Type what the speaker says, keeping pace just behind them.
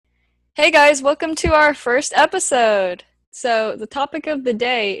Hey guys, welcome to our first episode. So, the topic of the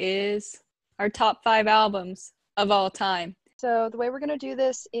day is our top five albums of all time. So the way we're going to do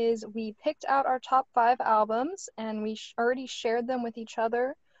this is we picked out our top five albums and we already shared them with each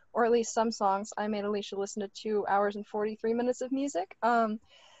other, or at least some songs. I made Alicia listen to 2 hours and 43 minutes of music.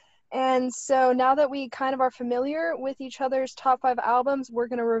 And so now that we kind of are familiar with each other's top five albums, we're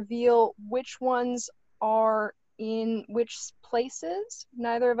going to reveal which ones are in which places.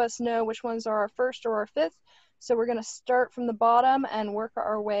 Neither of us know which ones are our first or our fifth. So we're going to start from the bottom and work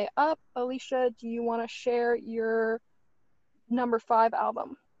our way up. Alicia, do you want to share your number five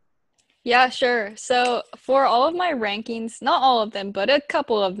album? Yeah, sure. So, for all of my rankings, not all of them, but a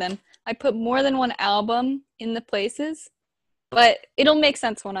couple of them, I put more than one album in the places, but it'll make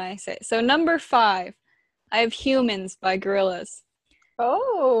sense when I say it. So, number five, I have Humans by Gorillaz.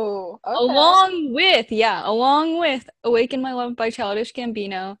 Oh, okay. Along with Awaken My Love by Childish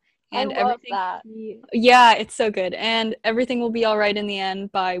Gambino I and love that. yeah, it's so good. And Everything Will Be All Right in the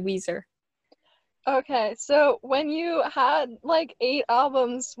End by Weezer. Okay, so when you had like eight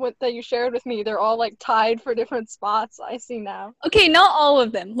albums that you shared with me, they're all like tied for different spots. I see now. Okay, not all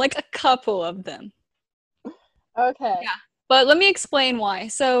of them, like a couple of them. Okay. Yeah. But let me explain why.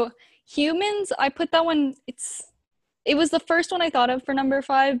 So, Humans, I put that one, it was the first one I thought of for number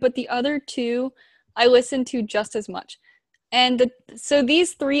five, but the other two I listened to just as much. So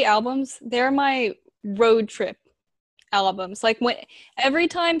these three albums, they're my road trip albums. Like every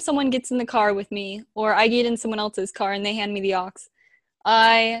time someone gets in the car with me, or I get in someone else's car and they hand me the aux,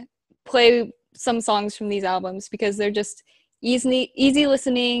 I play some songs from these albums because they're just easy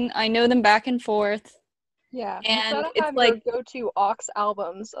listening. I know them back and forth, Yeah, you've got and to it's have your like, go-to aux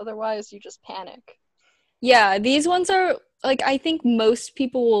albums, otherwise you just panic. yeah, these ones are like, I think most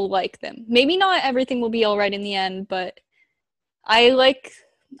people will like them. Maybe not Everything Will Be All Right in the End, but I like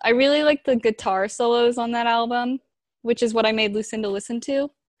I really like the guitar solos on that album, which is what I made Lucinda listen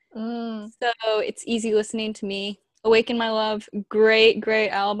to. Mm. So it's easy listening to me. Awaken My Love, great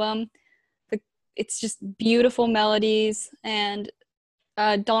album. It's just beautiful melodies, and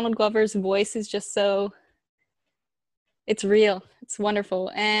Donald Glover's voice is just so, it's real. It's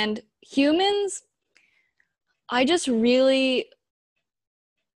wonderful. And Humans, I just really,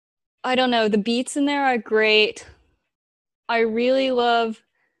 I don't know, the beats in there are great. I really love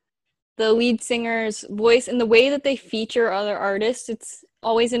the lead singer's voice and the way that they feature other artists. It's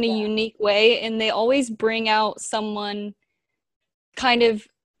always in a Yeah. unique way, and they always bring out someone kind of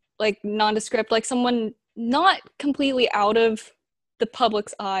like nondescript, like someone not completely out of the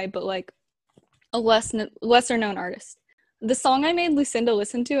public's eye, but like a lesser known artist. The song I made Lucinda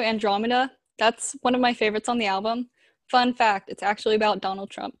listen to, Andromeda, that's one of my favorites on the album. Fun fact, it's actually about Donald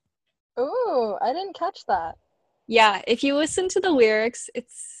Trump. Ooh, I didn't catch that. Yeah, if you listen to the lyrics,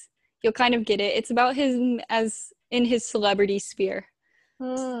 you'll kind of get it. It's about him as in his celebrity sphere.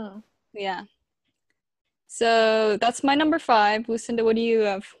 Hmm. Yeah. So that's my number five. Lucinda, what do you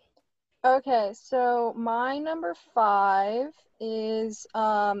have? Okay, so my number five is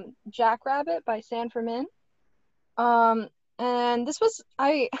Jackrabbit by Sanford Min. Um, and this was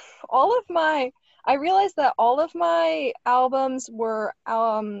all of my I realized that all of my albums were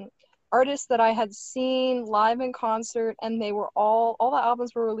artists that I had seen live in concert, and they were all the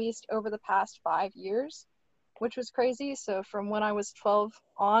albums were released over the past 5 years, which was crazy. So from when I was 12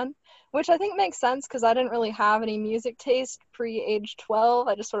 on, which I think makes sense because I didn't really have any music taste pre-age 12.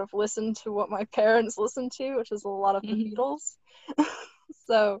 I just sort of listened to what my parents listened to, which is a lot of the Mhm. Beatles.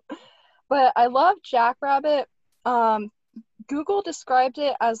 So, but I love Jackrabbit. um Google described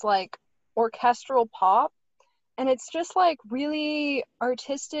it as like orchestral pop, and it's just like really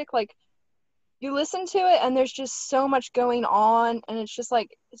artistic. Like you listen to it and there's just so much going on, and it's just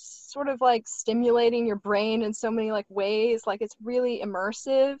like it's sort of like stimulating your brain in so many like ways. Like it's really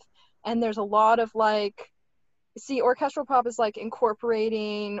immersive, and there's a lot of like, see, orchestral pop is like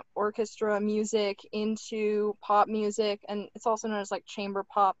incorporating orchestra music into pop music, and it's also known as like chamber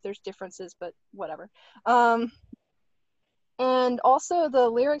pop. There's differences, but whatever. um and also the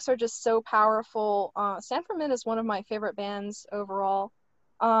lyrics are just so powerful. Sanford Min is one of my favorite bands overall.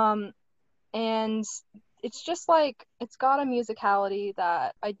 Um, and it's just like, it's got a musicality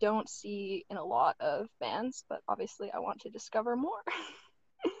that I don't see in a lot of bands, but obviously I want to discover more.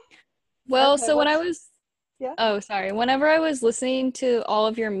 Well, Okay, so what's, yeah? oh, sorry. Whenever I was listening to all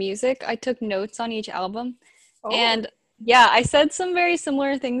of your music, I took notes on each album. Oh, And yeah, I said some very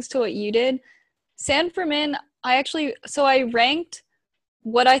similar things to what you did. Sanford Min, so I ranked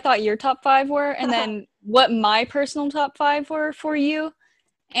what I thought your top five were and then what my personal top five were for you.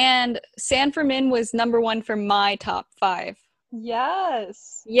 And Sanford Min was number one for my top five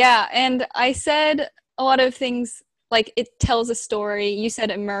Yes. Yeah, and I said a lot of things like it tells a story. You said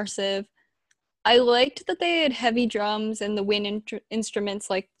immersive. I liked that they had heavy drums and the wind instruments,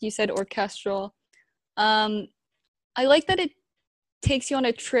 like you said, orchestral. Um, I like that it takes you on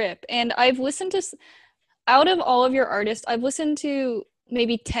a trip. And I've listened to, out of all of your artists, I've listened to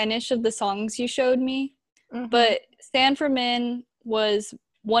maybe 10-ish of the songs you showed me. Mm-hmm. But Stand for Men was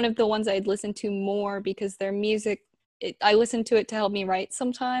one of the ones I'd listened to more because their music, I listen to it to help me write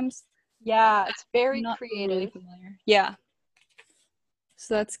sometimes. Yeah, it's I'm very not overly creative. familiar. Yeah,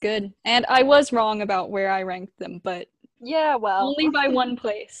 so that's good. And I was wrong about where I ranked them, but Yeah, well, only by one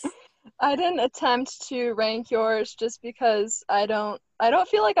place. I didn't attempt to rank yours just because I don't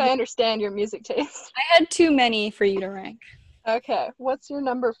feel like I understand your music taste. I had too many for you to rank. Okay, what's your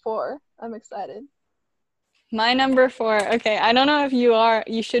number 4? I'm excited. My number 4. Okay, I don't know if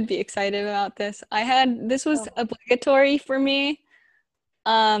you should be excited about this. This Oh was my. obligatory for me.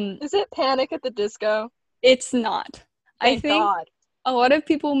 Um, Is it Panic at the Disco? it's not. I Thank think God. a lot of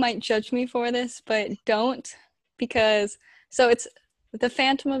people might judge me for this, but don't because it's the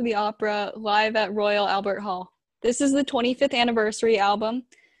Phantom of the Opera live at Royal Albert Hall. This is the 25th anniversary album,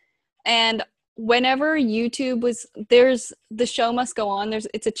 and whenever YouTube was there's the show must go on.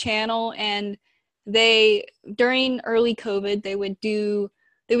 It's a channel, and they during early COVID they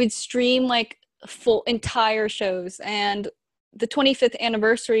would stream like full entire shows, and the 25th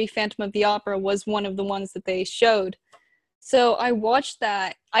anniversary Phantom of the Opera was one of the ones that they showed. So I watched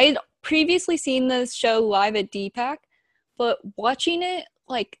that. I had previously seen this show live at DPAC, but watching it,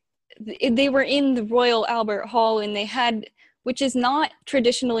 like, they were in the Royal Albert Hall and they had, which is not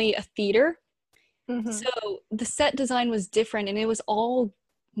traditionally a theater. Mm-hmm. So the set design was different and it was all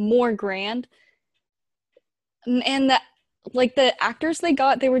more grand. And that, like, the actors they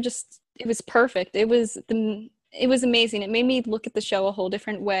got, they were just, it was perfect. It was amazing. It made me look at the show a whole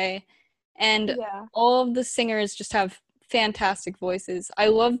different way. And Yeah. all of the singers just have fantastic voices.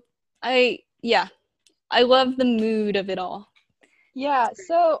 Yeah, I love the mood of it all. Yeah,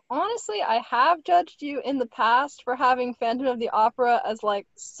 so honestly, I have judged you in the past for having Phantom of the Opera as like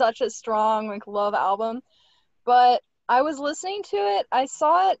such a strong like love album, but I was listening to it. I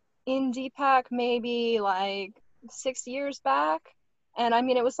saw it in Deepak maybe like 6 years back, and I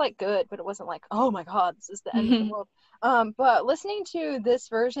mean it was like good, but it wasn't like, oh my God, this is the end of the world. But listening to this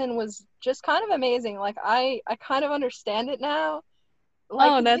version was just kind of amazing. Like I kind of understand it now.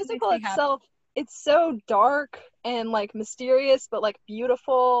 Like Oh, the that makes musical me happy. itself, it's so dark and like mysterious, but like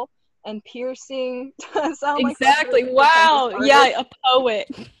beautiful and piercing. I sound like a Exactly. really pretentious Wow. artist. Yeah, a poet.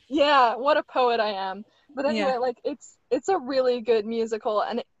 Yeah, what a poet I am. But Yeah. anyway, like it's a really good musical,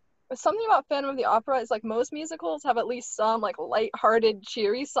 and something about Phantom of the Opera is like most musicals have at least some like light-hearted,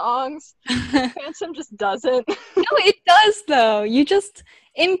 cheery songs. Phantom just doesn't. No, it does though. You just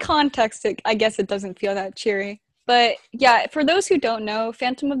in context, I guess it doesn't feel that cheery. But yeah, for those who don't know,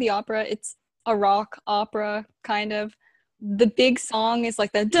 Phantom of the Opera, it's a rock opera kind of. The big song is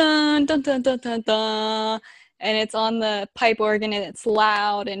like the dun dun dun dun dun dun, and it's on the pipe organ and it's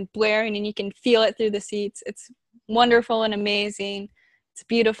loud and blaring and you can feel it through the seats. It's wonderful and amazing. It's a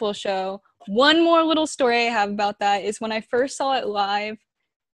beautiful show. One more little story I have about that is when I first saw it live,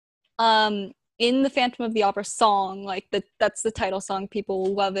 in the Phantom of the Opera song, like that's the title song, people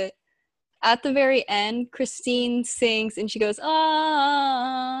will love it. At the very end, Christine sings and she goes,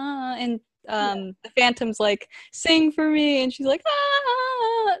 ah, and Yeah. the Phantom's like, sing for me, and she's like,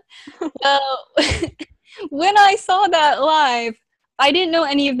 ah. Well, when I saw that live, I didn't know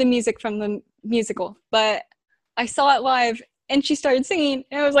any of the music from the musical, but I saw it live and she started singing,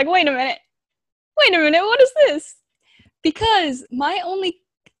 and I was like, wait a minute, what is this? Because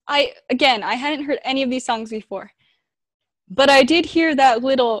I hadn't heard any of these songs before, but I did hear that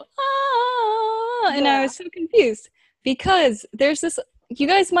little and I Yeah. was so confused because there's this. You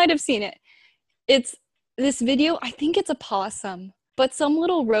guys might have seen it. It's this video. I think it's a possum, but some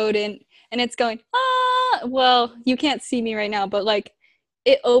little rodent, and it's going ah. Well, you can't see me right now, but like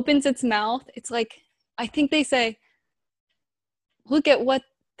it opens its mouth. It's like I think they say, "Look at what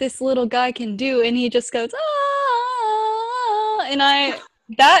this little guy can do," and he just goes ah. And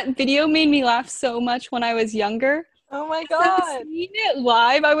that video made me laugh so much when I was younger. Oh my So God. seeing it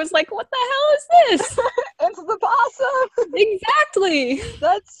live, I was like, what the hell is this? It's the possum. Exactly.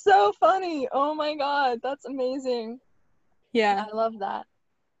 That's so funny. Oh my God, that's amazing. Yeah. I love that.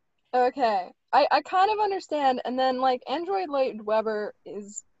 Okay. I kind of understand. And then like Android Lloyd Webber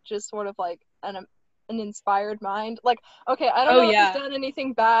is just sort of like an inspired mind. Like, okay, I don't Oh know if he's yeah. done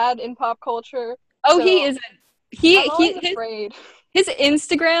anything bad in pop culture, Oh, he so isn't. I'm always His afraid. his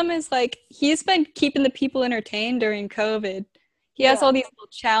Instagram is like he's been keeping the people entertained during COVID. He has Yeah. all these little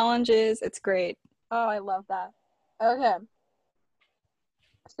challenges. It's great. Oh, I love that. Okay.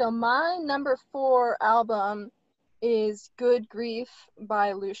 So my number 4 album is Good Grief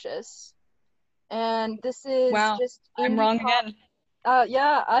by Lucius. And this is Wow. just I'm indie wrong pop. again.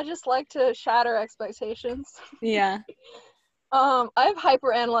 Yeah, I just like to shatter expectations. Yeah. I've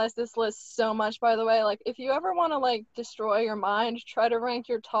hyperanalyzed this list so much, by the way. Like, if you ever want to like destroy your mind, try to rank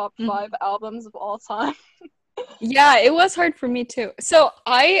your top Mhm. 5 albums of all time. Yeah, it was hard for me too. So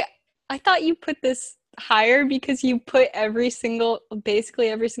I thought you put this higher because you put basically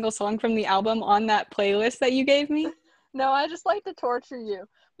every single song from the album on that playlist that you gave me. No, I just like to torture you.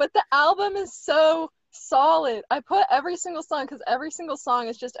 But the album is so solid. I put every single song because every single song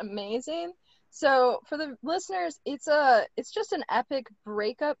is just amazing. So for the listeners, it's just an epic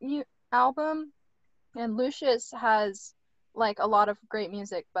breakup album, and Lucius has like a lot of great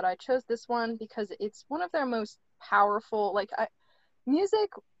music, but I chose this one because it's one of their most powerful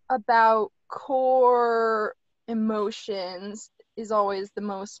music about core emotions is always the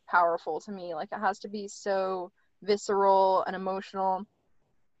most powerful to me. Like, it has to be so visceral and emotional.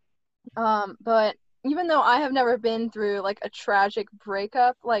 But even though I have never been through like a tragic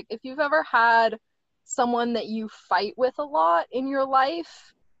breakup, like if you've ever had someone that you fight with a lot in your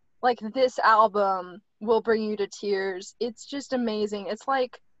life, like this album will bring you to tears. It's just amazing. It's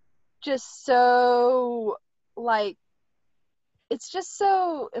like just so like it's just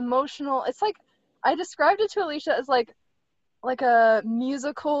so emotional. It's like I described it to Alicia as like a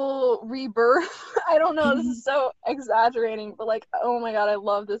musical rebirth. I don't know, this is so exaggerating, but like, oh my god, I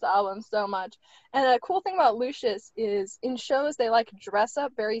love this album so much. And a cool thing about Lucius is in shows they like dress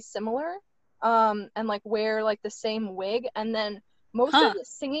up very similar, and like wear like the same wig, and then most of Huh. the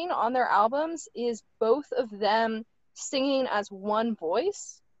singing on their albums is both of them singing as one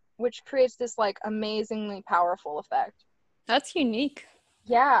voice, which creates this like amazingly powerful effect. That's unique.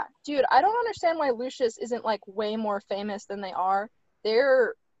 Yeah, dude, I don't understand why Lucius isn't like way more famous than they are.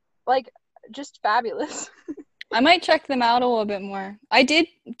 They're like just fabulous. I might check them out a little bit more. I did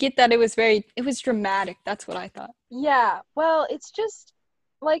get that it was dramatic. That's what I thought. Yeah, well, it's just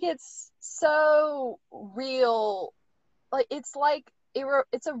like it's so real. It's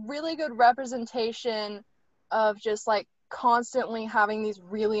a really good representation of just like constantly having these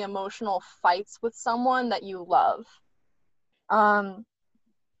really emotional fights with someone that you love. Um,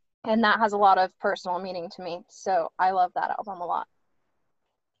 and that has a lot of personal meaning to me. So I love that album a lot.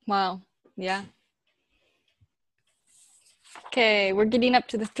 Wow. Yeah. Okay, we're getting up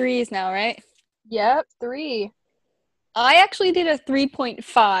to the threes now, right? Yep, 3. I actually did a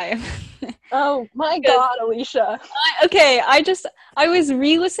 3.5. Oh my Because god, Alicia. I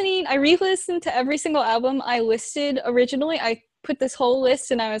re-listened to every single album I listed originally. I put this whole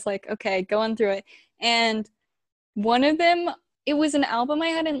list and I was like, okay, going through it. And one of them, it was an album I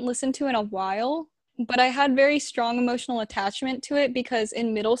hadn't listened to in a while, but I had very strong emotional attachment to it because in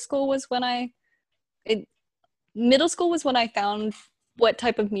it, middle school was when I found what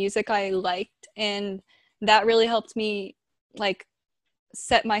type of music I liked, and that really helped me like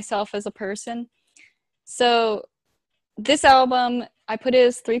set myself as a person. So this album, I put it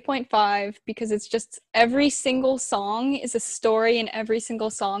as 3.5 because it's just every single song is a story and every single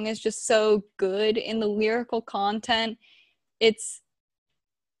song is just so good in the lyrical content. It's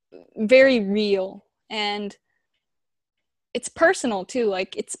very real and it's personal too.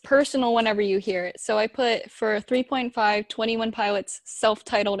 Like it's personal whenever you hear it. So I put for 3.5 21 Pilots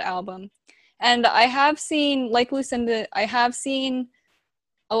self-titled album. And I have seen, like Lucinda, I have seen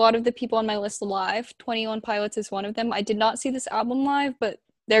a lot of the people on my list live. 21 Pilots is one of them. I did not see this album live, but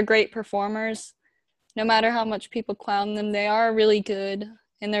they're great performers. No matter how much people clown them, they are really good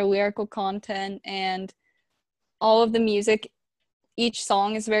in their lyrical content and all of the music. Each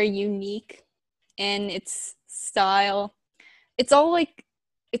song is very unique in its style. It's all like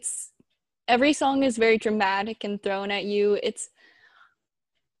it's every song is very dramatic and thrown at you. It's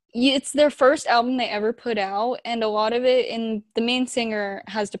their first album they ever put out, and a lot of it, and the main singer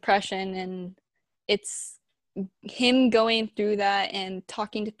has depression, and it's him going through that and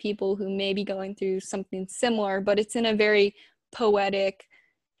talking to people who may be going through something similar, but it's in a very poetic,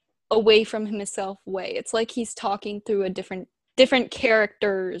 away from himself way. It's like he's talking through a different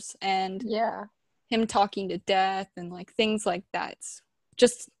characters and Yeah. him talking to death and like things like that. It's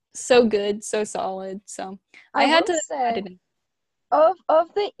just so good, so solid. So I I had will to add say it in.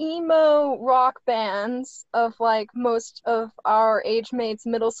 of the emo rock bands of like most of our age mates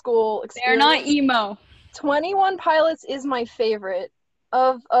middle school They're not experience, emo. 21 Pilots is my favorite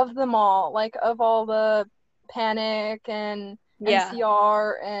of them all. Like of all the Panic and Yeah.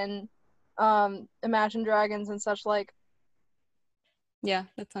 NCR and Imagine Dragons and such like. Yeah,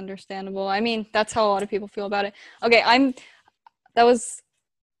 that's understandable. I mean, that's how a lot of people feel about it. Okay, I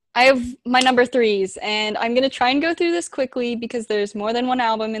have my number threes, and I'm gonna try and go through this quickly because there's more than one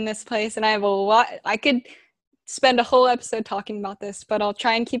album in this place, and I have a lot. I could spend a whole episode talking about this, but I'll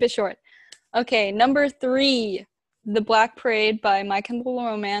try and keep it short. Okay, number three, The Black Parade by My Chemical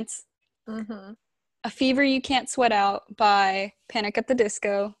Romance. Mm-hmm. A Fever You Can't Sweat Out by Panic at the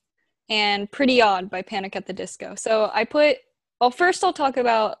Disco, and Pretty Odd by Panic at the Disco. So first I'll talk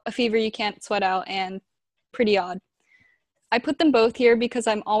about A Fever You Can't Sweat Out and Pretty Odd. I put them both here because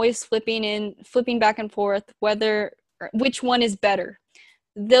I'm always flipping back and forth which one is better.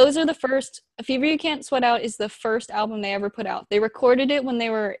 Those are the first. A Fever You Can't Sweat Out is the first album they ever put out. They recorded it when they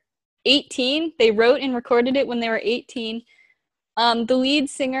were 18. They wrote and recorded it when they were 18. The lead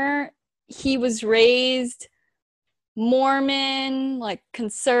singer, he was raised Mormon, like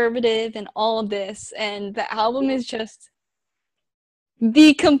conservative and all of this, and the album is just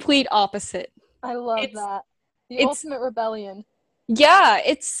the complete opposite. I love It's that. The it's ultimate rebellion. yeah,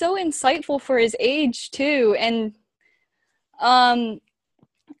 it's so insightful for his age too. And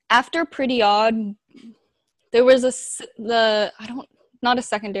after Pretty Odd, there was not a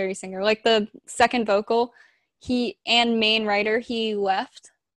secondary singer, like the second vocal, and main writer, he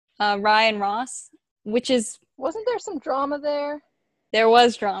left, Ryan Ross, which is Wasn't there some drama there? there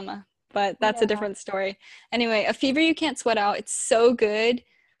was drama, but that's a Yeah. different story. Anyway, A Fever You Can't Sweat Out, it's so good.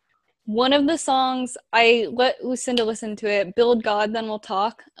 One of the songs, I let Lucinda listen to it, Build God, Then We'll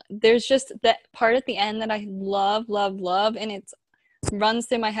Talk. There's just that part at the end that I love, love, love, and it runs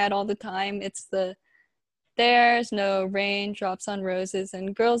through my head all the time. It's the there's no raindrops on roses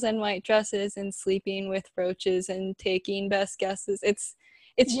and girls in white dresses and sleeping with roaches and taking best guesses. It's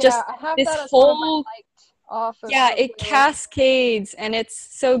Yeah, just I have this that as one of my whole liked off of yeah, her it playlist. cascades and it's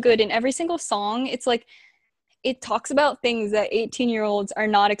so good. In every single song, it's like it talks about things that 18-year-olds are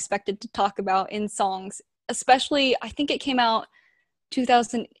not expected to talk about in songs. Especially, I think it came out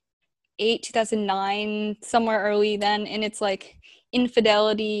 2008, 2009, somewhere early then, and it's like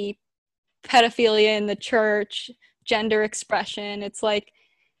infidelity, pedophilia in the church, gender expression. It's like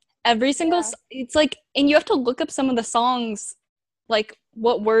Yeah. it's like, and you have to look up some of the songs, like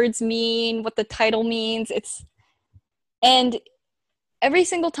what words mean, what the title means. And every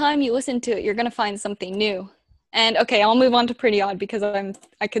single time you listen to it, you're going to find something new. And okay, I'll move on to Pretty Odd because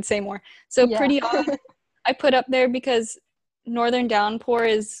I could say more. So Yeah. Pretty Odd, I put up there because Northern Downpour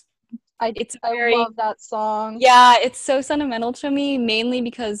I it's I very, love that song. yeah, it's so sentimental to me, mainly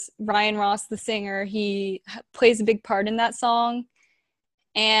because Ryan Ross, the singer, he plays a big part in that song.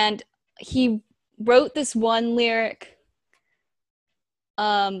 And he wrote this one lyric,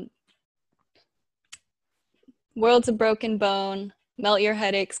 um, world's a broken bone, melt your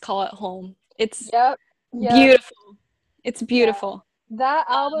headaches, call it home. It's Yep. Yep. beautiful. It's Yeah. beautiful. That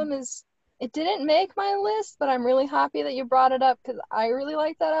album it didn't make my list, but I'm really happy that you brought it up because I really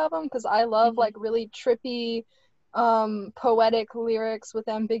like that album because I love Mhm. like really trippy, poetic lyrics with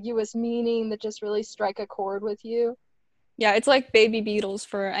ambiguous meaning that just really strike a chord with you. Yeah, it's like Baby Beatles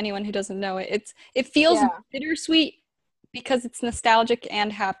for anyone who doesn't know it. It feels Yeah, bittersweet because it's nostalgic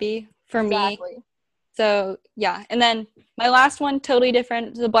and happy for me. exactly. So yeah, and then my last one, totally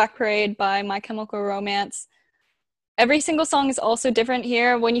different, The Black Parade by My Chemical Romance. Every single song is also different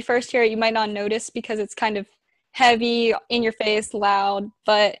here. When you first hear it, you might not notice because it's kind of heavy, in your face, loud,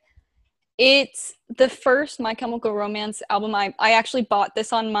 but it's the first My Chemical Romance album. I actually bought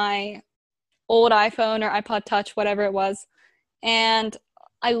this on my old iPhone or iPod Touch, whatever it was, and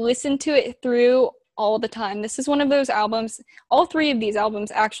I listened to it through all the time. This is one of those albums, all three of these albums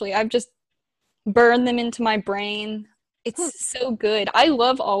actually, I've just burned them into my brain. It's so good. I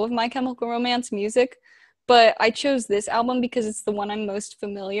love all of My Chemical Romance music, but I chose this album because it's the one I'm most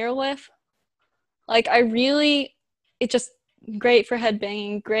familiar with. Like, it's just great for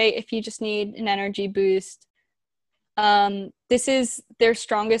headbanging, great if you just need an energy boost. This is their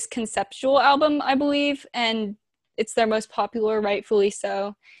strongest conceptual album, I believe, and it's their most popular, rightfully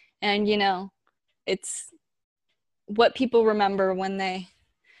so. And, it's what people remember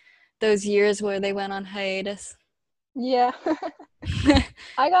those years where they went on hiatus. Yeah.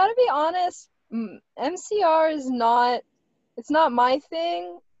 I gotta be honest, MCR is not, it's not my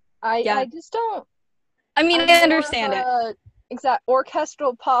thing. Yeah. I just don't, I mean, I'm I more of understand it. a exact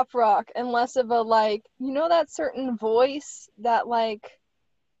orchestral pop rock and less of a like, that certain voice that like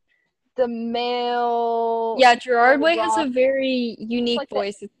the male Yeah, emo Gerard Way has a rock, very it's unique like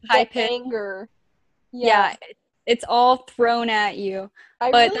voice. It's high the pitched. anger. Yeah. Yeah, it's all thrown at you.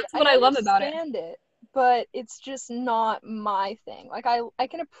 But that's I what I love about it. understand it, but it's just not my thing. Like I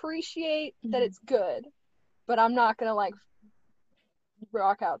can appreciate that Mhm. it's good, but I'm not gonna like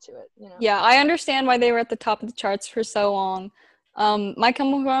rock out to it, Yeah, I understand why they were at the top of the charts for so long. My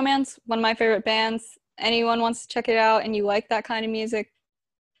Chemical Romance, one of my favorite bands. Anyone wants to check it out and you like that kind of music,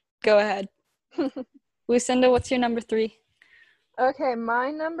 go ahead. Lucinda, what's your number 3? Okay,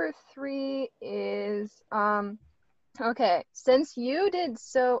 my number 3 is okay, since you did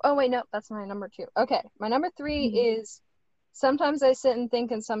so, oh wait, no, that's my number 2. Okay, my number 3 is Sometimes I Sit and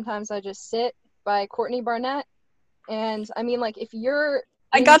Think and Sometimes I Just Sit by Courtney Barnett. And I mean, like, if you're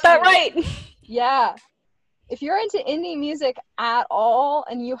I got that right. Yeah. If you're into indie music at all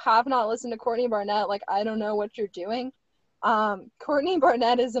and you have not listened to Courtney Barnett, like, I don't know what you're doing. Courtney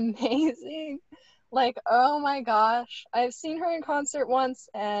Barnett is amazing. Like, oh my gosh. I've seen her in concert once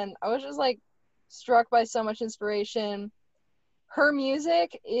and I was just like struck by so much inspiration. Her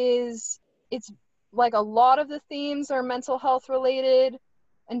music it's like a lot of the themes are mental health related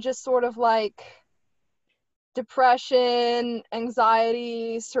and just sort of like depression,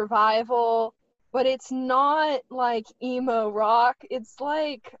 anxiety, survival, but it's not like emo rock. It's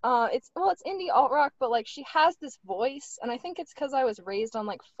like it's indie alt rock, but like she has this voice, and I think it's because I was raised on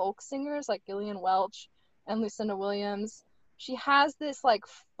like folk singers like Gillian Welch and Lucinda Williams. She has this like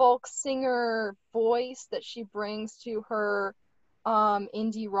folk singer voice that she brings to her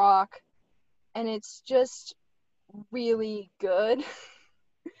indie rock, and it's just really good.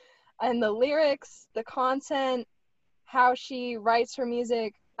 And the lyrics, the content, how she writes her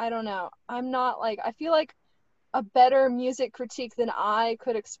music, I don't know. I feel like a better music critique than I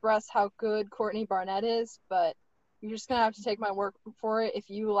could express how good Courtney Barnett is, but you're just gonna have to take my word for it. If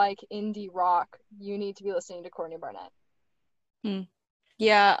you like indie rock, you need to be listening to Courtney Barnett.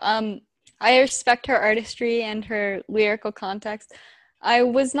 Yeah, I respect her artistry and her lyrical context.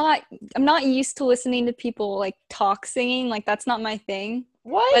 I'm not used to listening to people like talk singing, like that's not my thing.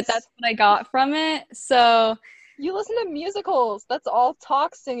 What? But that's what I got from it. So you listen to musicals, that's all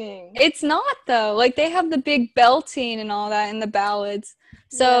talk singing. It's not though. Like they have the big belting and all that in the ballads.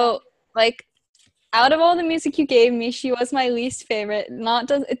 So like out of all the music you gave me, she was my least favorite.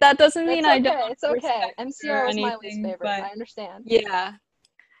 That doesn't mean I don't. It's okay. MCR is my least favorite. I understand. Yeah.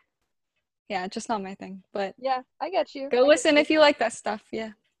 Yeah, just not my thing. But yeah, I get you. Go listen if you like that stuff.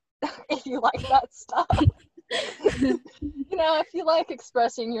 Yeah. If you like that stuff. If you like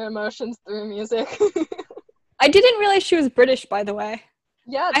expressing your emotions through music. I didn't realize she was British, by the way.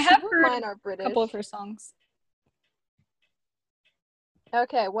 Yeah, I have heard mine are British. A couple of her songs.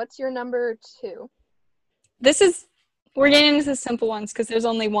 Okay, what's your number 2? We're getting into the simple ones because there's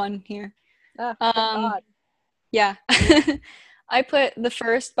only one here. Oh, thank God. Yeah. I put The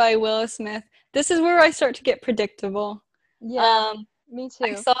First by Willow Smith. This is where I start to get predictable. Yeah, me too.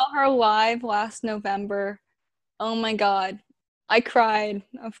 I saw her live last November. Oh my God. I cried,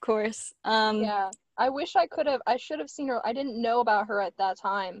 of course. Yeah. I wish I should have seen her. I didn't know about her at that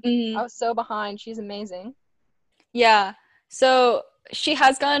time. I was so behind. She's amazing. Yeah. So she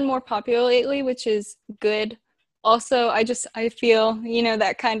has gotten more popular lately, which is good. Also, I feel,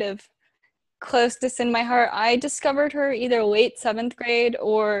 that kind of closeness in my heart. I discovered her either late 7th grade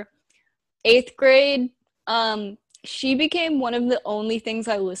or 8th grade. She became one of the only things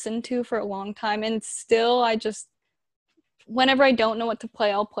I listened to for a long time. And still, whenever I don't know what to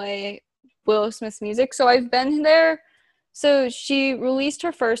play, I'll play Willow Smith's music. So I've been there. So she released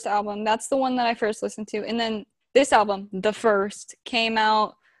her first album. That's the one that I first listened to. And then this album, The First, came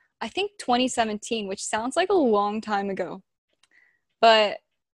out, I think 2017, which sounds like a long time ago. But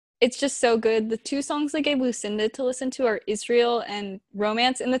it's just so good. The 2 songs I gave Lucinda to listen to are Israel and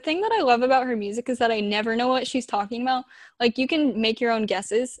Romance. And the thing that I love about her music is that I never know what she's talking about. Like, you can make your own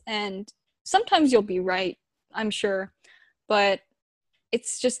guesses, and sometimes you'll be right, I'm sure. But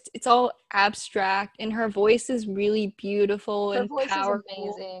it's all abstract, and her voice is really beautiful and powerful. Her voice is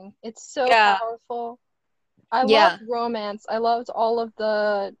amazing. It's so powerful. I loved Romance. I loved all of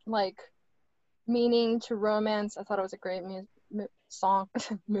the, like, meaning to Romance. I thought it was a great song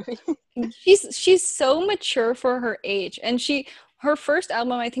movie. She's so mature for her age, and her first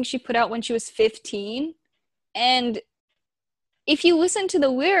album I think she put out when she was 15, and if you listen to the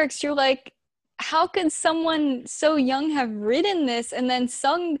lyrics you're like, how could someone so young have written this and then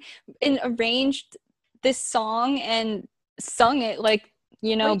sung and arranged this song and sung it like,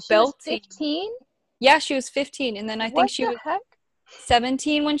 belting? 15? Yeah, she was 15, and then I think she was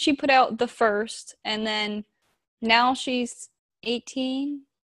 17 when she put out The First, and then now she's 18.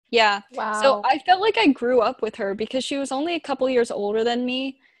 Yeah. Wow. So I felt like I grew up with her because she was only a couple years older than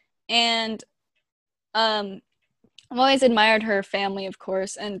me, and I've always admired her family, of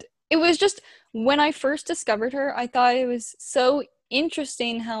course, and it was just when I first discovered her, I thought it was so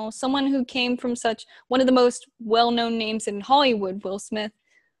interesting how someone who came from such one of the most well-known names in Hollywood, Will Smith,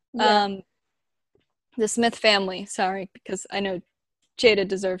 the Smith family, sorry, because I know Jada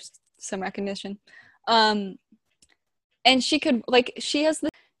deserves some recognition. And she could, like, she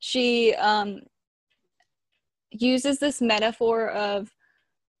uses this metaphor of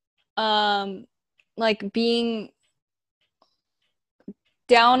like being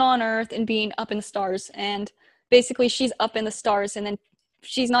down on earth and being up in the stars, and basically she's up in the stars and then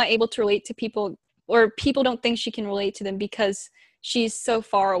she's not able to relate to people, or people don't think she can relate to them because she's so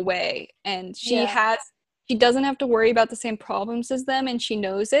far away, and she doesn't have to worry about the same problems as them, and she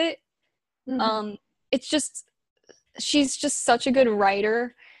knows it. It's just, she's just such a good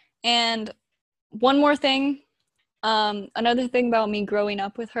writer. And one more thing, another thing about me growing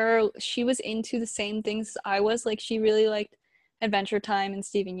up with her, she was into the same things I was. Like, she really liked Adventure Time and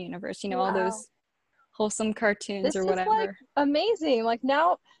Steven Universe, all those wholesome cartoons or whatever. This is, like, amazing. Like,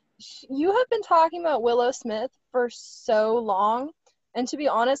 now, you have been talking about Willow Smith for so long, and to be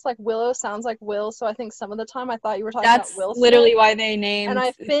honest, like, Willow sounds like Will, so I think some of the time I thought you were talking about Will Smith. That's literally why they named and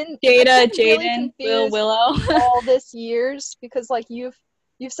I've been Jaden, really Willow. all this years, because, like, you've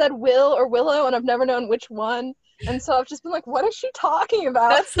said Will or Willow, and I've never known which one. And so I've just been like, what is she talking about?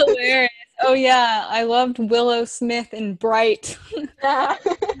 That's hilarious. Oh, yeah. I loved Willow Smith and Bright. Yeah.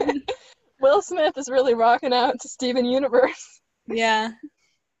 Will Smith is really rocking out to Steven Universe. Yeah.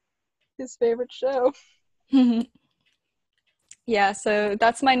 His favorite show. Yeah, so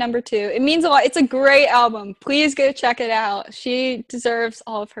that's my number 2. It means a lot. It's a great album. Please go check it out. She deserves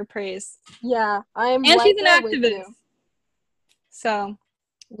all of her praise. Yeah, I am. And she's an activist. So.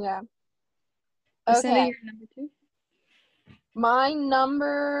 Yeah. Lucinda, your number 2?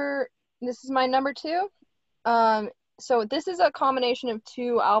 This is my number 2. So this is a combination of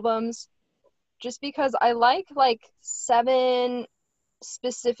 2 albums, just because I like 7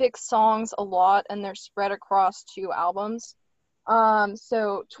 specific songs a lot, and they're spread across 2 albums.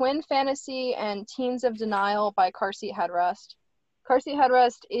 So Twin Fantasy and Teens of Denial by Car Seat Headrest. Car Seat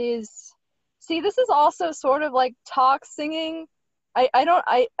Headrest is, this is also sort of like talk singing. Now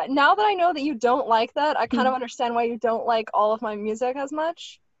that I know that you don't like that, I kind of understand why you don't like all of my music as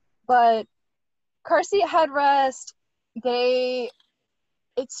much. But Car Seat Headrest,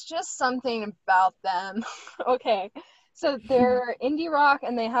 it's just something about them. Okay. So they're indie rock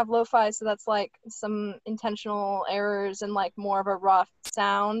and they have lo-fi, so that's like some intentional errors and like more of a rough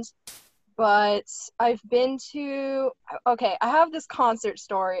sound. But I have this concert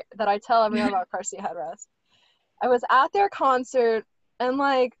story that I tell everyone about Car Seat Headrest. I was at their concert, and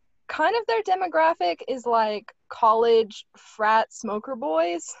like kind of their demographic is like college frat smoker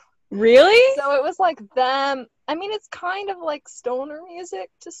boys. Really? So it was like them. I mean, it's kind of like stoner music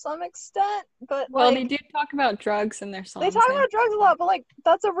to some extent, but well, they do talk about drugs in their songs. They talk about drugs a lot, but like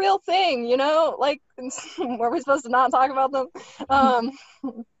that's a real thing, like were we supposed to not talk about them?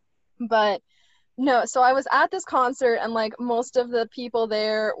 But no, so I was at this concert, and like most of the people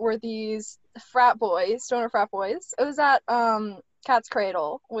there were these frat boys, stoner frat boys. It was at Cat's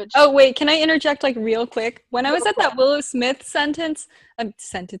Cradle, which... Oh, wait, can I interject, like, real quick? When I was at that Willow Smith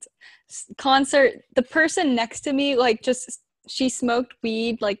concert, the person next to me, like, she smoked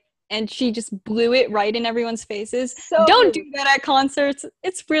weed, like, and she just blew it right in everyone's faces. So don't do that at concerts.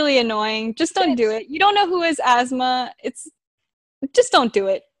 It's really annoying. Just don't do it. You don't know who has asthma. Just don't do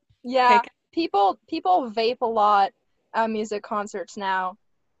it. Yeah, okay. People vape a lot at music concerts now.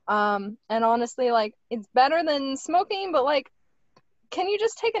 And honestly, like, it's better than smoking, but, like, can you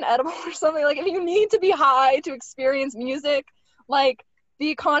just take an edible or something? Like, if you need to be high to experience music, like,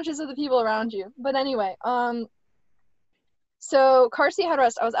 be conscious of the people around you. But anyway, so Car Seat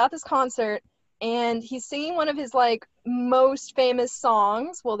Headrest, I was at this concert, and he's singing one of his, like, most famous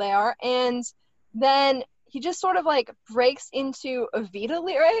songs, and then he just sort of, like, breaks into Evita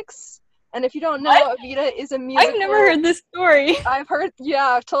lyrics. And if you don't know, what? Evita is a musical... I've never heard this story.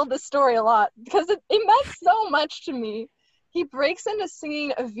 I've told this story a lot, because it meant so much to me. He breaks into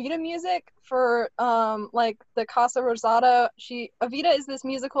singing Evita music for, like, the Casa Rosada. Evita is this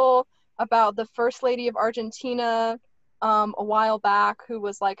musical about the First Lady of Argentina a while back, who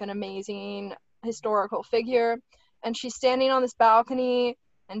was, like, an amazing historical figure. And she's standing on this balcony,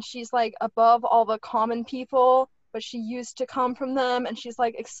 and she's, like, above all the common people, but she used to come from them. And she's,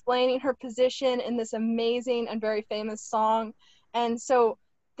 like, explaining her position in this amazing and very famous song. And so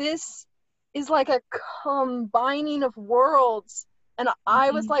this is like a combining of worlds, and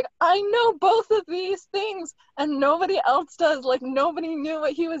I was like, I know both of these things, and nobody else does. Like, nobody knew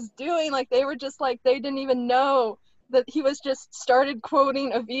what he was doing. Like, they were just like, they didn't even know that he was just started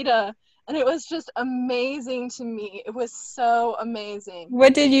quoting Evita, And it was just amazing to me. It was so amazing.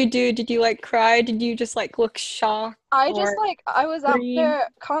 What did you do? Did you like cry? Did you just like look shocked I just or like I was at scream? their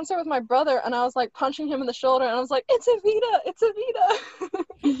concert with my brother and I was like punching him in the shoulder and I was like, it's Evita, it's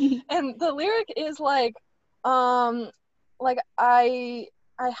Evita. And the lyric is like I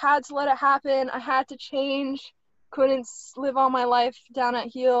had to let it happen. I had to change. Couldn't live all my life down at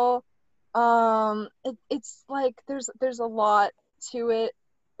heel. It's like there's a lot to it.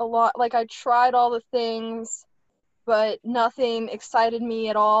 A lot, like I tried all the things, but nothing excited me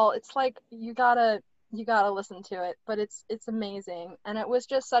at all. It's like you gotta listen to it, but it's amazing. And it was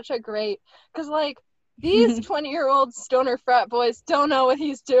just such a great, because like these 20-year-old stoner frat boys don't know what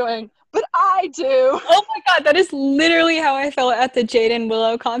he's doing, but I do. Oh my god, that is literally how I felt at the Jade and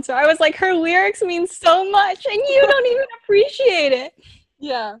Willow concert. I was like, her lyrics mean so much, and you don't even appreciate it.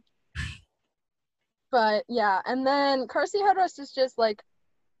 Yeah. But yeah, and then Car Seat Headrest is just like,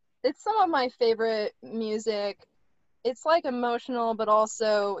 it's some of my favorite music. It's like emotional, but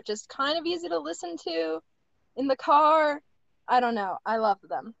also just kind of easy to listen to in the car. I don't know. I love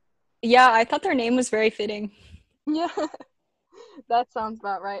them. Yeah, I thought their name was very fitting. Yeah, that sounds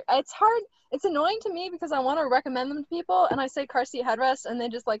about right. It's hard. It's annoying to me because I want to recommend them to people, and I say car seat headrest, and they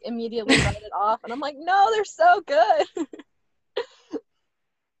just like immediately write it off, and I'm like, no, they're so good.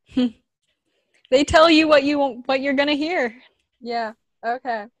 They tell you what you're gonna hear. Yeah.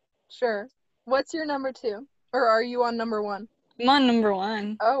 Okay. Sure. What's your number 2? Or are you on number 1? I'm on number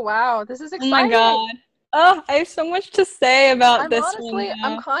 1. Oh wow, this is Oh my exciting. god. Oh, I have so much to say about this one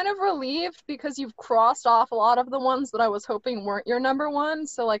I'm now. kind of relieved because you've crossed off a lot of the ones that I was hoping weren't your number 1.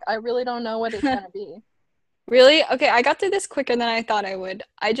 So like, I really don't know what it's gonna be. Really? Okay, I got through this quicker than I thought I would.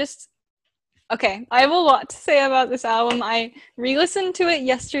 Okay, I have a lot to say about this album. I re-listened to it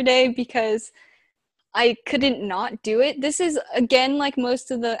yesterday because I couldn't not do it. This is, again, like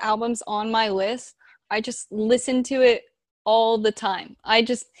most of the albums on my list, I just listen to it all the time.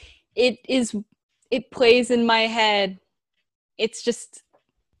 It plays in my head. It's just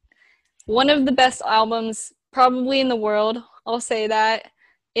one of the best albums probably in the world. I'll say that.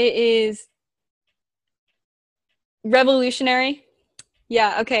 It is revolutionary.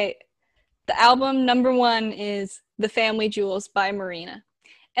 Yeah, okay. The album number 1 is The Family Jewels by Marina.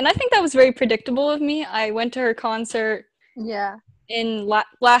 And I think that was very predictable of me. I went to her concert Yeah. in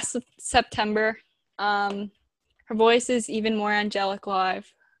last September. Her voice is even more angelic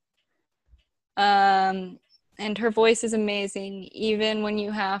live. And her voice is amazing, even when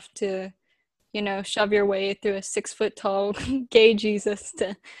you have to, shove your way through a 6-foot-tall gay Jesus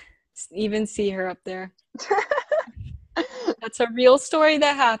to even see her up there. That's a real story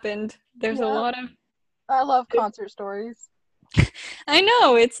that happened. There's a lot of... I love concert stories. I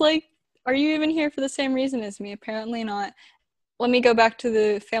know, it's like, are you even here for the same reason as me? Apparently not. Let me go back to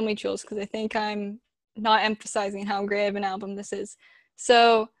the Family Jewels because I think I'm not emphasizing how great of an album this is.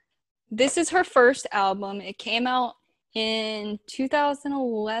 So this is her first album. It came out in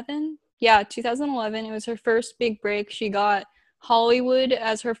 2011. Yeah, 2011. It was her first big break. She got Hollywood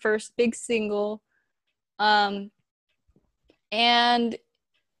as her first big single. And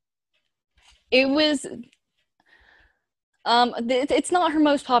it was it's not her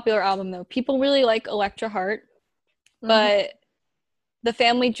most popular album though. People really like Electra Heart, but The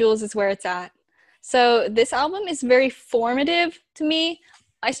Family Jewels is where it's at. So this album is very formative to me.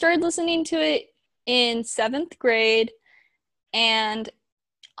 I started listening to it in 7th grade, and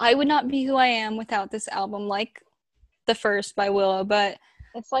I would not be who I am without this album, like the first by Willow, but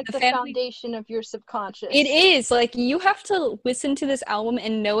it's like the foundation of your subconscious. It is. Like, you have to listen to this album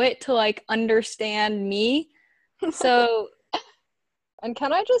and know it to, like, understand me. So... And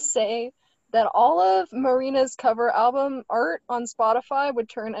can I just say that all of Marina's cover album art on Spotify would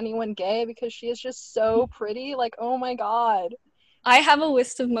turn anyone gay because she is just so pretty. Like, oh my god. I have a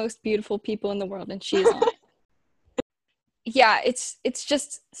list of most beautiful people in the world, and she's on it. Yeah, it's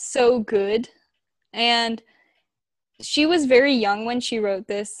just so good. And she was very young when she wrote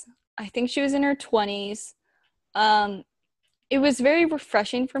this. I think she was in her 20s. It was very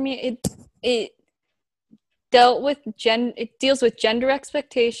refreshing for me. It deals with gender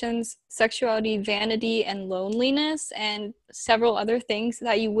expectations, sexuality, vanity, and loneliness, and several other things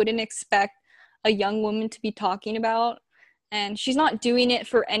that you wouldn't expect a young woman to be talking about. And she's not doing it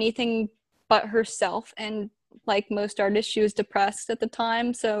for anything but herself. And like most artists, she was depressed at the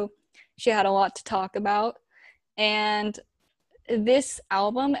time, so she had a lot to talk about. And this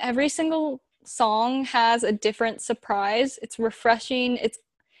album, every single song has a different surprise. It's refreshing.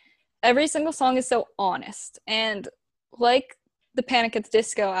 Every single song is so honest. And like the Panic at the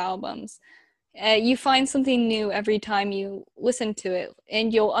Disco albums, You find something new every time you listen to it,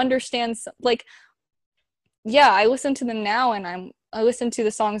 and you'll understand like, yeah, I listen to them now, and I listen to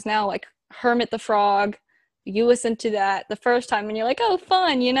the songs now, like Hermit the Frog. You listen to that the first time and you're like, oh,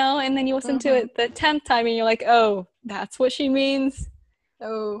 fun, you know, and then you listen to Mm-hmm. it the 10th time and you're like, oh, that's what she means.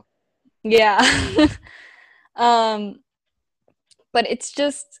 Oh, Yeah. um but it's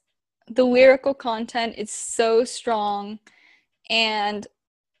just the lyrical content is so strong, and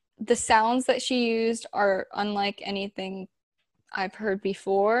the sounds that she used are unlike anything I've heard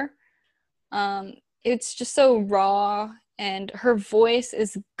before. Um, it's just so raw, and her voice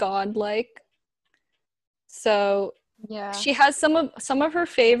is godlike. So yeah. she has some of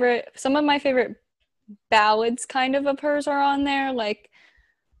my favorite ballads kind of hers are on there, like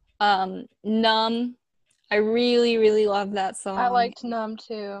Numb. I really, really love that I song. liked Numb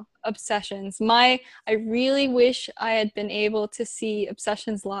too. Obsessions. I really wish I had been able to see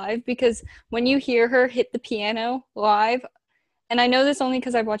Obsessions live, because when you hear her hit the piano live, and I know this only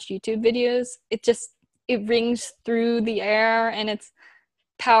because I've watched YouTube videos, it rings through the air and it's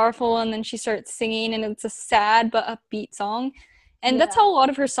powerful, and then she starts singing and it's a sad but upbeat song. And that's Yeah. how a lot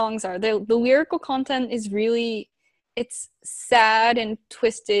of her songs are. The lyrical content is really, it's sad and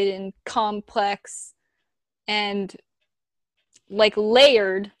twisted and complex and like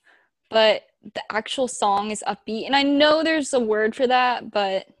layered, but the actual song is upbeat. And I know there's a word for that,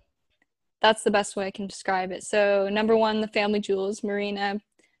 but that's the best way I can describe it. So, number one, The Family Jewels, Marina,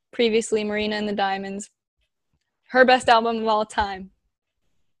 previously Marina and the Diamonds, her best album of all time.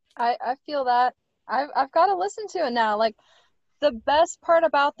 I feel that. I've got to listen to it now. Like, the best part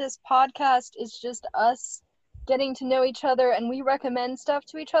about this podcast is just us getting to know each other, and we recommend stuff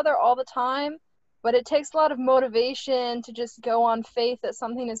to each other all the time, but it takes a lot of motivation to just go on faith that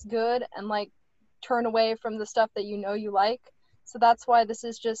something is good and like turn away from the stuff that you know you like. So that's why this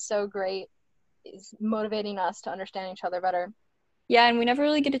is just so great, is motivating us to understand each other better. Yeah, and we never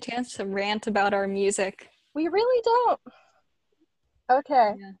really get a chance to rant about our music. We really don't.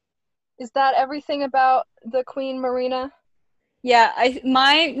 Okay. Yeah. Is that everything about the Queen Marina? Yeah,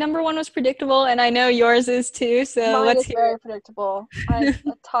 my number one was predictable, and I know yours is too, so Mine let's is hear very predictable. I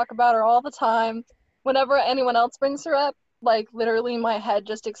talk about her all the time. Whenever anyone else brings her up, like literally my head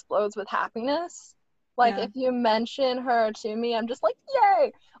just explodes with happiness. Like Yeah. if you mention her to me, I'm just like,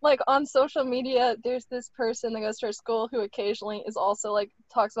 yay! Like on social media, there's this person that goes to our school who occasionally is also like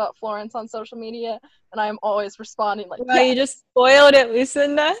talks about Florence on social media, and I am always responding like, Well, yes, you just spoiled it,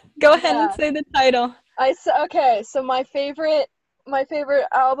 Lucinda. Go ahead and yeah. say the title. Okay, so my favorite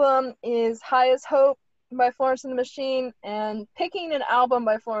album is High as Hope by Florence and the Machine, and picking an album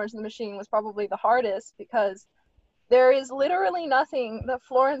by Florence and the Machine was probably the hardest because there is literally nothing that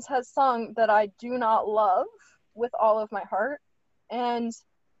Florence has sung that I do not love with all of my heart. And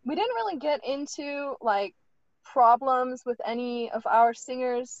we didn't really get into like problems with any of our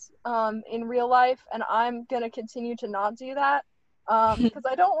singers in real life, and I'm gonna continue to not do that because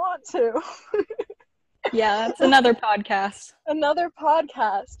I don't want to. Yeah, that's another podcast. Another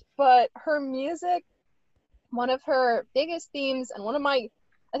podcast, but her music, one of her biggest themes, and I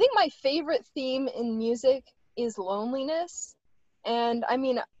think my favorite theme in music is loneliness. And I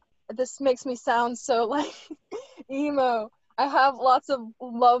mean, this makes me sound so like emo. I have lots of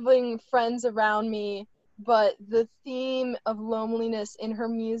loving friends around me, but the theme of loneliness in her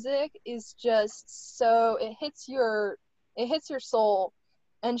music is just so, it hits your soul.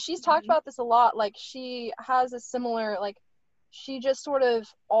 And she's talked about this a lot. Like she has a similar, like she just sort of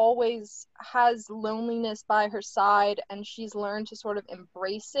always has loneliness by her side, and she's learned to sort of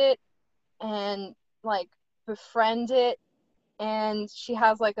embrace it and like befriend it. And she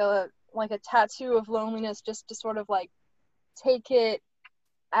has like a tattoo of loneliness just to sort of like take it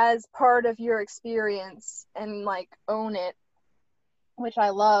as part of your experience and like own it, which I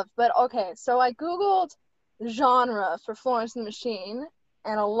love. But okay, so I googled genre for Florence and the Machine,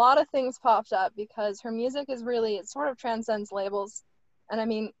 and a lot of things popped up because her music is really, it sort of transcends labels. And I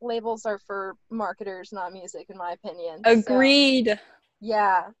mean, labels are for marketers, not music, in my opinion. So Agreed.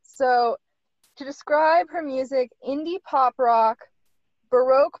 yeah, so to describe her music, indie pop rock,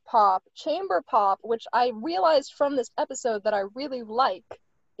 baroque pop, chamber pop, which I realized from this episode that I really like,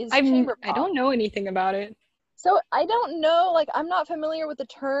 is chamber I pop. don't know anything about it. So I don't know, like I'm not familiar with the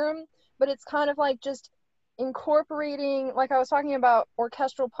term, but it's kind of like just incorporating, like I was talking about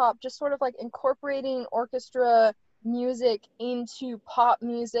orchestral pop, just sort of like incorporating orchestra music into pop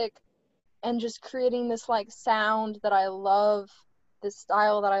music and just creating this like sound that I love, this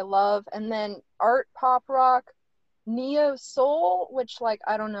style that I love. And then art pop rock, neo soul, which like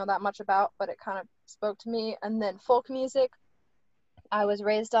I don't know that much about, but it kind of spoke to me. And then folk music. I was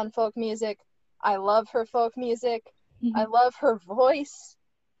raised on folk music. I love her folk music. I Mhm. love her voice.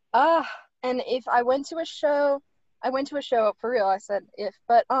 And if I went to a show, for real, I said if,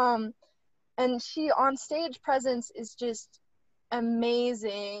 but and she on stage presence is just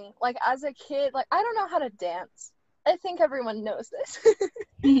amazing. Like as a kid, like I don't know how to dance. I think everyone knows this.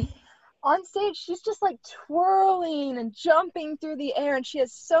 On stage, she's just like twirling and jumping through the air, and she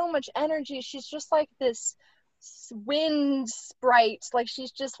has so much energy. She's just like this wind sprite. Like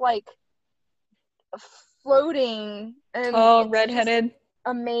she's just like floating, and Tall, it's just redheaded.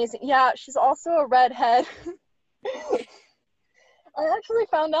 amazing. Yeah, she's also a redhead. I actually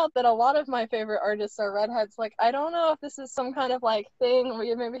found out that a lot of my favorite artists are redheads. Like, I don't know if this is some kind of like thing where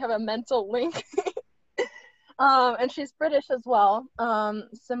you maybe have a mental link. And she's British as well,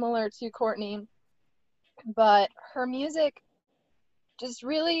 similar to Courtney. But her music just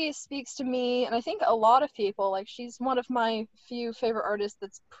really speaks to me, and I think a lot of people. Like, she's one of my few favorite artists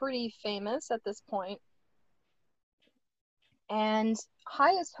that's pretty famous at this point. And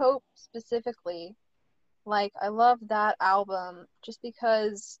High as Hope specifically, like, I love that album just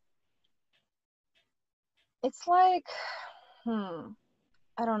because it's like,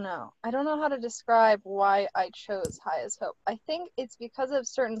 I don't know. I don't know how to describe why I chose High as Hope. I think it's because of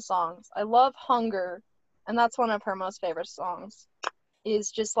certain songs. I love Hunger, and that's one of her most favorite songs,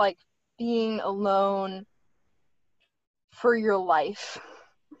 is just like being alone for your life.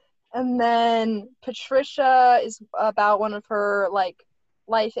 And then Patricia is about one of her like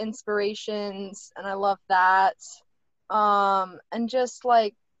life inspirations, and I love that. And just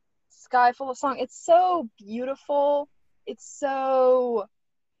like Sky Full of Song, it's so beautiful. It's so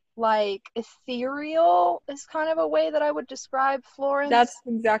like ethereal is kind of a way that I would describe That's Florence.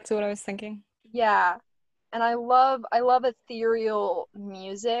 exactly what I was thinking. Yeah. And I love ethereal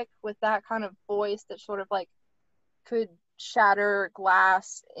music with that kind of voice that sort of like could shatter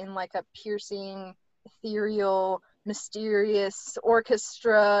glass in like a piercing, ethereal, mysterious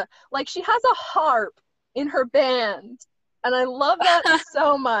orchestra. Like she has a harp in her band, and I love that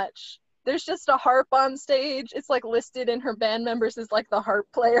so much. There's just a harp on stage. It's like listed in her band members as like the harp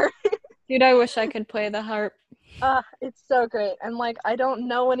player. Dude, I wish I could play the harp. It's so great. And like I don't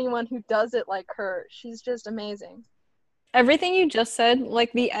know anyone who does it like her. She's just amazing. Everything you just said,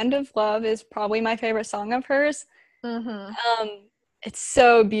 like The End of Love is probably my favorite song of hers. Mhm. It's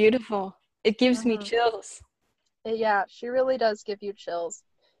so beautiful. It gives me Mhm. chills. Yeah, she really does give you chills.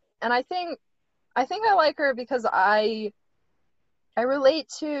 And I think I like her because I relate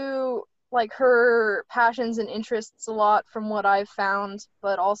to like her passions and interests a lot from what I've found,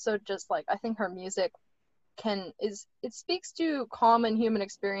 but also just like I think her music it speaks to common human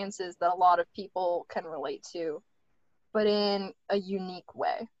experiences that a lot of people can relate to, but in a unique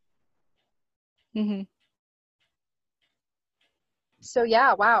way. Hmm. So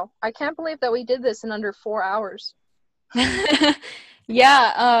yeah, wow. I can't believe that we did this in under 4 hours.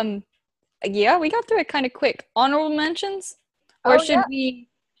 Yeah, yeah, we got through it kind of quick. Honorable mentions? Or Oh should yeah, should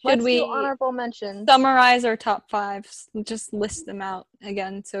let's do we honorable mentions. summarize our top fives? Just list them out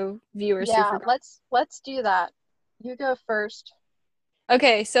again so viewers who Yeah, forgot. let's do that. You go first.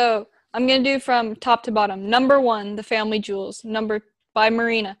 Okay, so I'm gonna do from top to bottom. Number one, The Family Jewels. Number by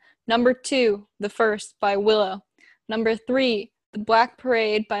Marina. Number two, The First by Willow. Number three, The Black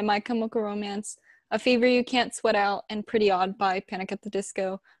Parade by My Chemical Romance. A Fever You Can't Sweat Out and Pretty Odd by Panic at the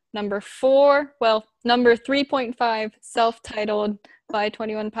Disco. Number four, well, number 3.5, Self-Titled by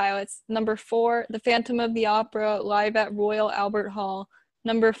 21 Pilots. Number four, The Phantom of the Opera live at Royal Albert Hall.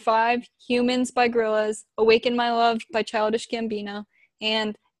 Number five, Humans by Gorillaz. Awaken My Love by Childish Gambino.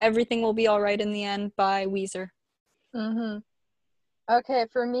 And Everything Will Be Alright in the End by Weezer. Mhm. Okay,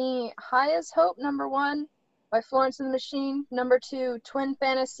 for me, High as Hope, number one, by Florence and the Machine. Number two, Twin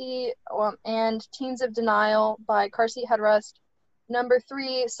Fantasy and Teens of Denial by Car Seat Headrest. Number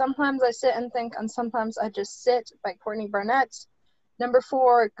three, Sometimes I Sit and Think and Sometimes I Just Sit by Courtney Barnett. Number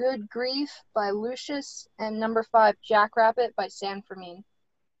four, Good Grief by Lucius. And number five, Jackrabbit by San Fermin.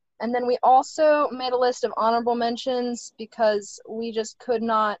 And then we also made a list of honorable mentions because we could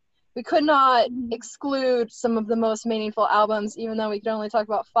not exclude some of the most meaningful albums, even though we could only talk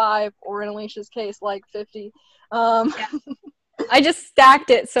about 5, or in Alicia's case, like 50. Yeah. I just stacked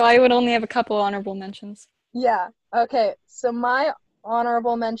it, so I would only have a couple honorable mentions. Yeah. Okay. So my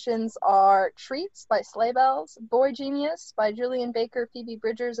honorable mentions are Treats by Sleigh Bells, Boy Genius by Julian Baker, Phoebe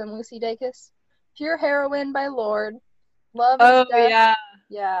Bridgers, and Lucy Dacus, Pure Heroine by Lorde, Love is Oh, Death. yeah.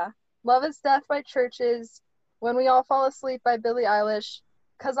 Yeah. Love is Death by Churches, When We All Fall Asleep by Billie Eilish,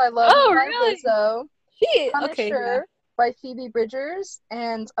 Cause I Love You Oh, by really? Lizzo, Okay, yeah. Punisher by Phoebe Bridgers,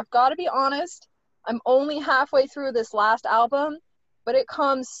 and I've got to be honest, I'm only halfway through this last album, but it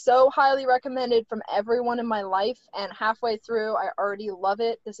comes so highly recommended from everyone in my life, and halfway through, I already love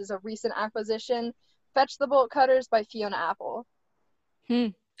it. This is a recent acquisition. Fetch the Bolt Cutters by Fiona Apple.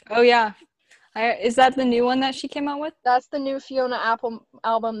 Oh, yeah. Is that the new one that she came out with? That's the new Fiona Apple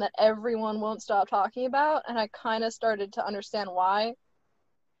album that everyone won't stop talking about, and I kind of started to understand why.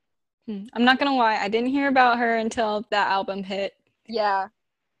 I'm not gonna lie, I didn't hear about her until that album hit. Yeah.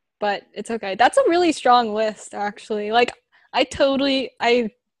 But it's okay. That's a really strong list, actually. Like, I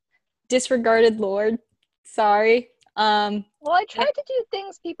disregarded Lorde. Sorry. Well, I tried to do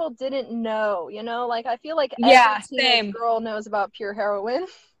things people didn't know, you know? Like, I feel like every Yeah, teenage same. girl knows about Pure Heroine.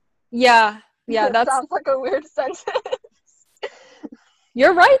 Yeah, It that's, sounds like a weird sentence.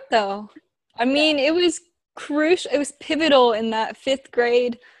 you're right, though. I Yeah. mean, it was crucial. It was pivotal in that 5th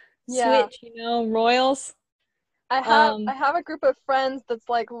grade Yeah. switch, Royals. I have a group of friends that's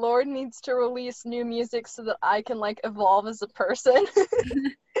like, Lorde needs to release new music so that I can, like, evolve as a person.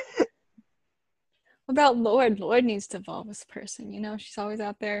 What about Lorde? Lorde needs to evolve as a person, She's always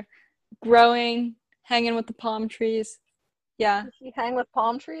out there growing, hanging with the palm trees. Yeah. Does she hang with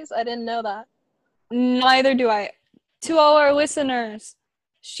palm trees? I didn't know that. Neither do I. To all our listeners,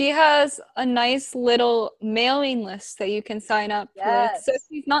 she has a nice little mailing list that you can sign up with. So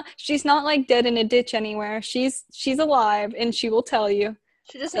Yes. she's not like dead in a ditch anywhere. She's alive and she will tell you.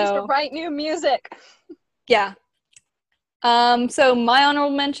 She just needs to write new music. Yeah. So my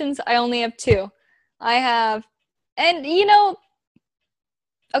honorable mentions, I only have 2. I have, and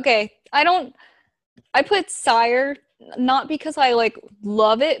okay, I put Sire, not because I like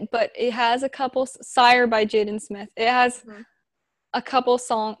love it, but it has a couple, Sire by Jaden Smith. It has a couple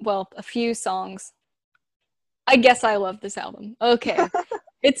a few songs. I guess I love this album. Okay.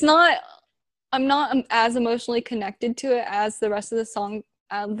 I'm not as emotionally connected to it as the rest of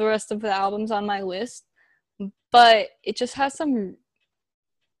the rest of the albums on my list, but it just has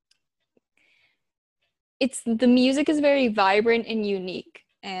the music is very vibrant and unique,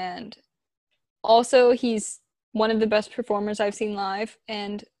 and also he's one of the best performers I've seen live,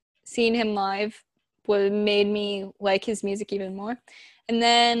 and seeing him live made me like his music even more. And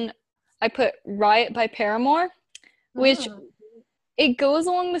then I put Riot by Paramore, which it goes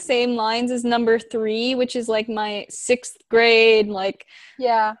along the same lines as number 3, which is like my 6th grade, like,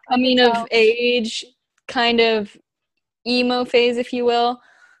 coming of age kind of emo phase, if you will.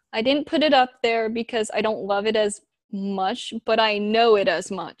 I didn't put it up there because I don't love it as much, but I know it as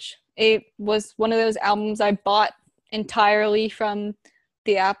much. It was one of those albums I bought entirely from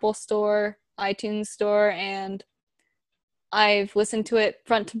the Apple Store, iTunes Store, and I've listened to it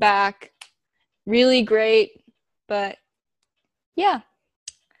front to back. Really great, but yeah,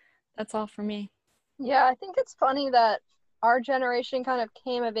 that's all for me. Yeah, I think it's funny that our generation kind of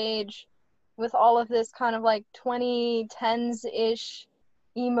came of age with all of this kind of like 2010s-ish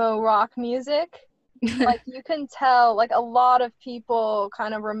emo rock music. Like, you can tell, like, a lot of people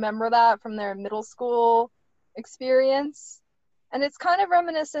kind of remember that from their middle school experience. And it's kind of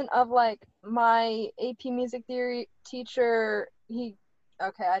reminiscent of, like, my AP music theory teacher.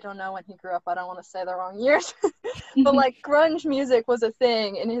 Okay, I don't know when he grew up. I don't want to say the wrong years. But, like, grunge music was a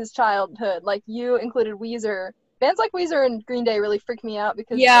thing in his childhood. Like, you included Weezer. Bands like Weezer and Green Day really freaked me out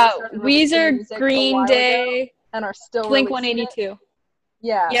because they started releasing Weezer, music Green Day, and are still Blink releasing 182. It.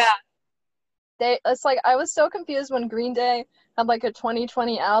 Yeah. It's like, I was so confused when Green Day had like a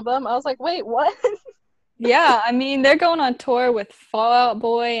 2020 album. I was like, wait, what? Yeah, I mean, they're going on tour with Fall Out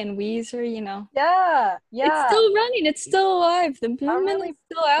Boy and Weezer, Yeah. It's still running. It's still alive. The movement is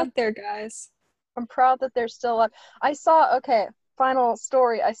still out there, guys. I'm proud that they're still alive. Okay, final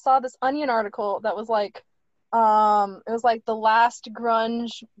story. I saw this Onion article that was like, it was like the last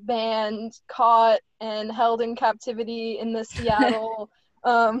grunge band caught and held in captivity in the Seattle,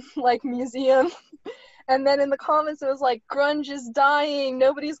 like, museum. And then in the comments, it was like, grunge is dying.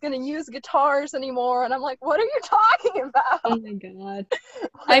 Nobody's going to use guitars anymore. And I'm like, what are you talking about? Oh my God.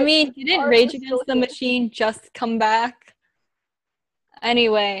 Like, I mean, didn't Rage Against the Machine just come back?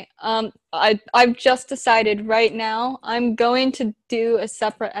 Anyway, I've just decided right now I'm going to do a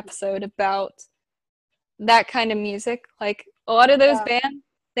separate episode about that kind of music. Like, a lot of those bands,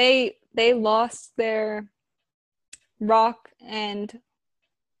 they lost their rock and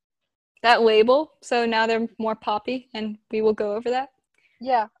that label, so now they're more poppy, and we will go over that.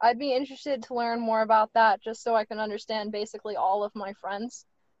 Yeah, I'd be interested to learn more about that, just so I can understand basically all of my friends.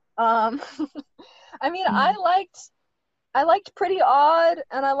 I mean, I liked Pretty Odd,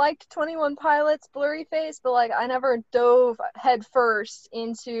 and I liked 21 Pilots, Blurry Face, but like, I never dove headfirst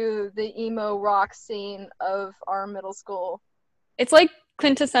into the emo rock scene of our middle school. It's like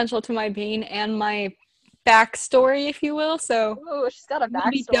quintessential to my being and my backstory, if you will. So Ooh, she's got a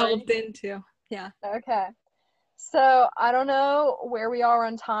will be backstory. delved into. Yeah. Okay. So I don't know where we are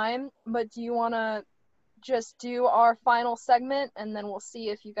on time, but do you want to just do our final segment and then we'll see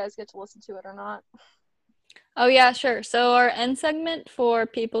if you guys get to listen to it or not? Oh, yeah, sure. So our end segment for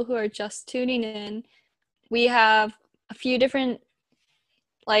people who are just tuning in, we have a few different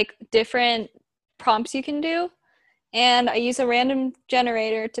prompts you can do, and I use a random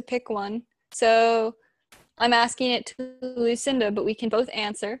generator to pick one. So I'm asking it to Lucinda, but we can both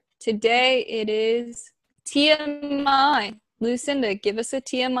answer. Today it is TMI. Lucinda, give us a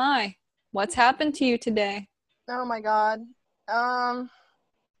TMI. What's happened to you today? Oh my God.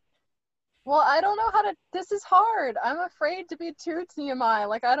 Well, I don't know how to. This is hard. I'm afraid to be too TMI.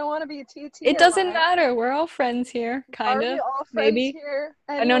 Like, I don't want to be too TMI. It doesn't matter. We're all friends here, kind of. Are we all friends maybe. here?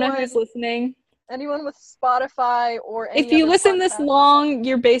 I don't know who's listening. Anyone with Spotify or any If you other listen podcast? this long,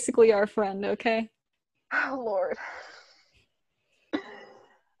 you're basically our friend, okay? Oh, Lord.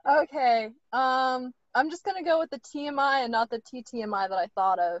 Okay. I'm just gonna go with the TMI and not the TTMI that I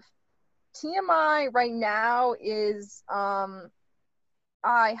thought of. TMI right now is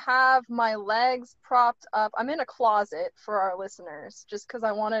I have my legs propped up. I'm in a closet for our listeners, just because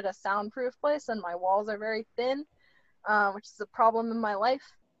I wanted a soundproof place and my walls are very thin, which is a problem in my life.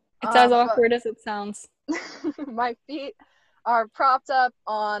 It's as awkward as it sounds. My feet are propped up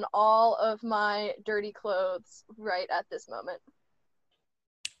on all of my dirty clothes right at this moment.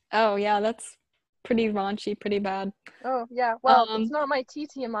 Oh, yeah, that's pretty raunchy, pretty bad. Oh, yeah. Well, it's not my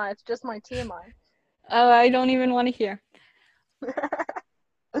TTMI, it's just my TMI. Oh, I don't even want to hear.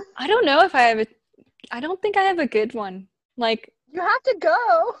 I don't know if I don't think I have a good one. Like, you have to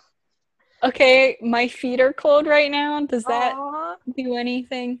go. Okay, my feet are cold right now. Does that Aww. do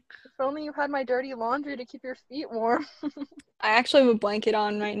anything? If only you had my dirty laundry to keep your feet warm. I actually have a blanket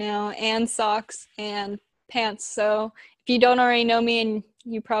on right now and socks and pants. So if you don't already know me, and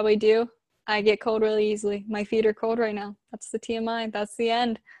you probably do, I get cold really easily. My feet are cold right now. That's the TMI. That's the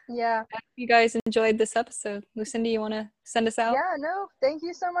end. Yeah. I hope you guys enjoyed this episode. Lucinda, you want to send us out? Yeah, no. Thank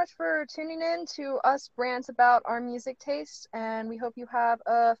you so much for tuning in to us rant about our music taste, and we hope you have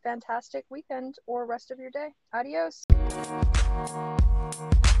a fantastic weekend or rest of your day. Adios.